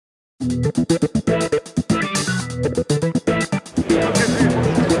Thanks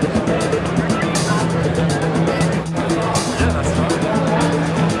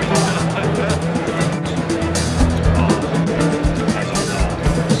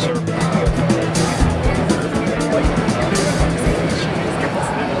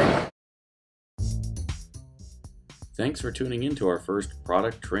for tuning in to our first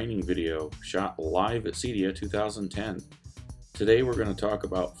product training video shot live at CEDIA 2010. Today we're going to talk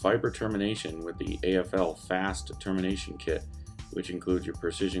about fiber termination with the AFL Fast Termination Kit, which includes your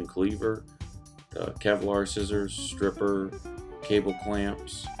precision cleaver, Kevlar scissors, stripper, cable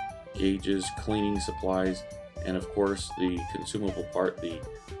clamps, gauges, cleaning supplies, and of course the consumable part, the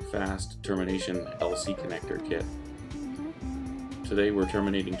Fast Termination LC connector kit. Today we're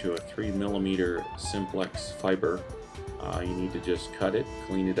terminating to a 3mm simplex fiber. You need to just cut it,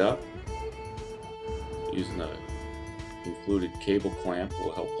 clean it up. Using the included cable clamp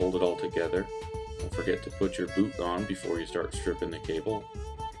will help hold it all together. Don't forget to put your boot on before you start stripping the cable.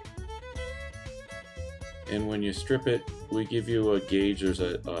 And when you strip it, we give you a gauge. There's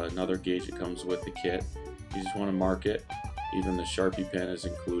another gauge that comes with the kit. You just want to mark it. Even the Sharpie pen is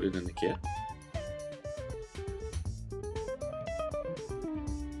included in the kit.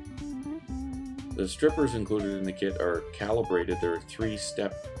 The strippers included in the kit are calibrated. There are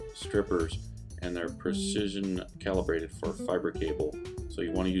 3-step strippers and they're precision calibrated for fiber cable. So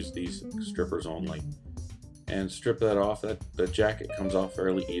you want to use these strippers only. And strip that off. The jacket comes off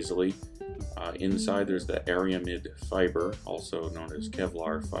fairly easily. Inside there's the Aramid fiber, also known as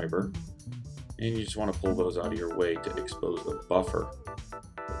Kevlar fiber. And you just want to pull those out of your way to expose the buffer.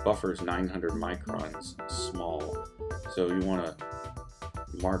 The buffer is 900 microns small. So you want to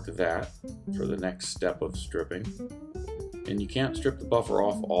mark that for the next step of stripping. And you can't strip the buffer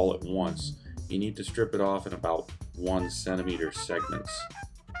off all at once. You need to strip it off in about 1 centimeter segments.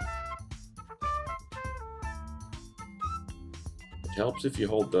 It helps if you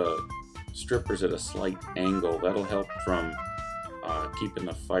hold the strippers at a slight angle. That'll help from keeping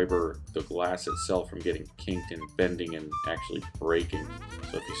the fiber, the glass itself, from getting kinked and bending and actually breaking.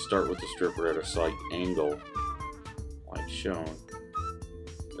 So if you start with the stripper at a slight angle, like shown,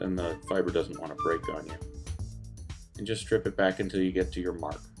 then the fiber doesn't want to break on you. And just strip it back until you get to your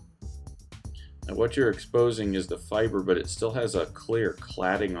mark. Now what you're exposing is the fiber, but it still has a clear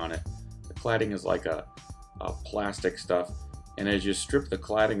cladding on it. The cladding is like a plastic stuff, and as you strip the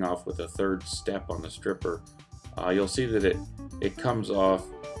cladding off with a 3rd step on the stripper, you'll see that it comes off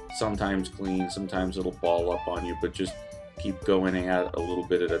sometimes clean, sometimes it'll ball up on you, but just keep going at it a little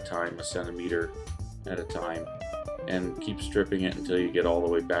bit at a time, 1 centimeter at a time. And keep stripping it until you get all the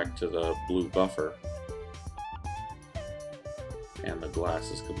way back to the blue buffer and the glass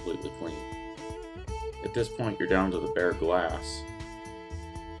is completely clean. At this point you're down to the bare glass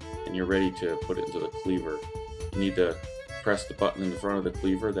and you're ready to put it into the cleaver. You need to press the button in the front of the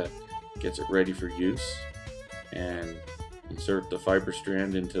cleaver that gets it ready for use and insert the fiber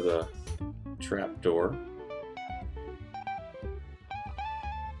strand into the trap door.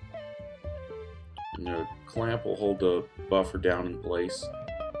 And the clamp will hold the buffer down in place,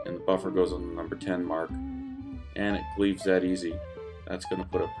 and the buffer goes on the number 10 mark, and it cleaves that easy. That's going to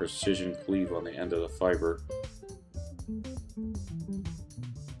put a precision cleave on the end of the fiber.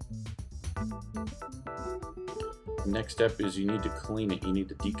 The next step is you need to clean it. You need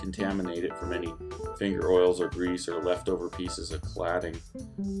to decontaminate it from any finger oils or grease or leftover pieces of cladding.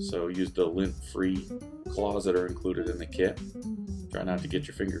 So use the lint-free claws that are included in the kit. Try not to get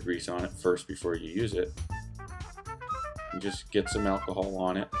your finger grease on it first before you use it. And just get some alcohol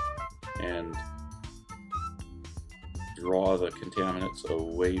on it and draw the contaminants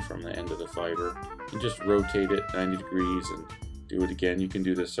away from the end of the fiber. And just rotate it 90 degrees and do it again. You can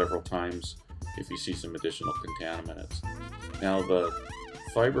do this several times if you see some additional contaminants. Now the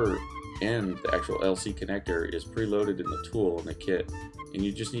fiber end, the actual LC connector, is preloaded in the tool in the kit, and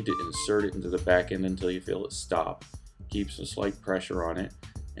you just need to insert it into the back end until you feel it stop. Keep some slight pressure on it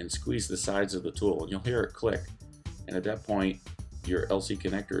and squeeze the sides of the tool and you'll hear it click, and at that point your LC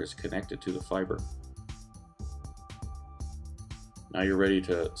connector is connected to the fiber. Now you're ready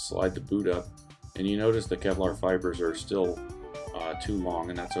to slide the boot up, and you notice the Kevlar fibers are still too long,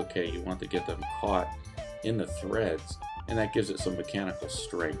 and that's okay. You want to get them caught in the threads, and that gives it some mechanical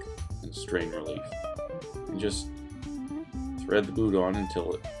strength and strain relief. And just thread the boot on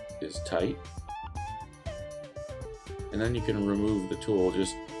until it is tight, and then you can remove the tool.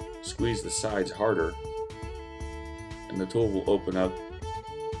 Just squeeze the sides harder and the tool will open up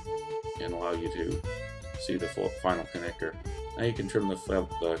and allow you to see the final connector. Now you can trim the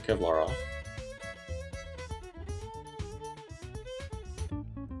Kevlar off.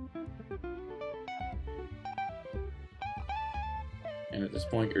 And at this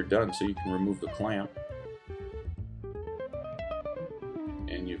point you're done, so you can remove the clamp.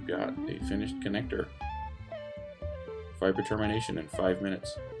 And you've got a finished connector. Fiber termination in 5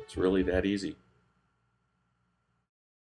 minutes. It's really that easy.